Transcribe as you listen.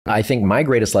I think my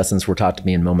greatest lessons were taught to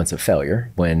me in moments of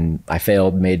failure when I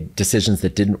failed, made decisions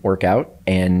that didn't work out,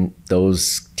 and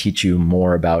those teach you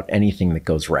more about anything that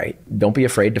goes right. Don't be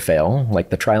afraid to fail. Like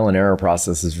the trial and error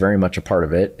process is very much a part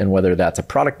of it. And whether that's a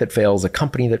product that fails, a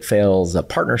company that fails, a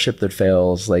partnership that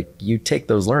fails, like you take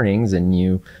those learnings and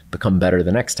you become better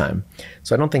the next time.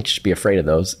 So I don't think you should be afraid of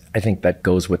those. I think that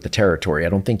goes with the territory. I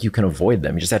don't think you can avoid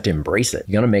them. You just have to embrace it.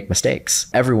 You're going to make mistakes.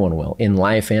 Everyone will, in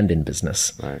life and in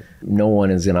business. Right. No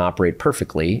one is going to operate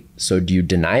perfectly. So do you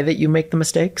deny that you make the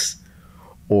mistakes?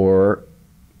 Or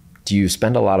do you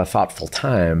spend a lot of thoughtful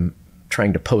time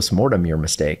trying to post-mortem your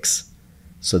mistakes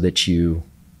so that you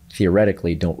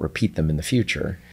theoretically don't repeat them in the future?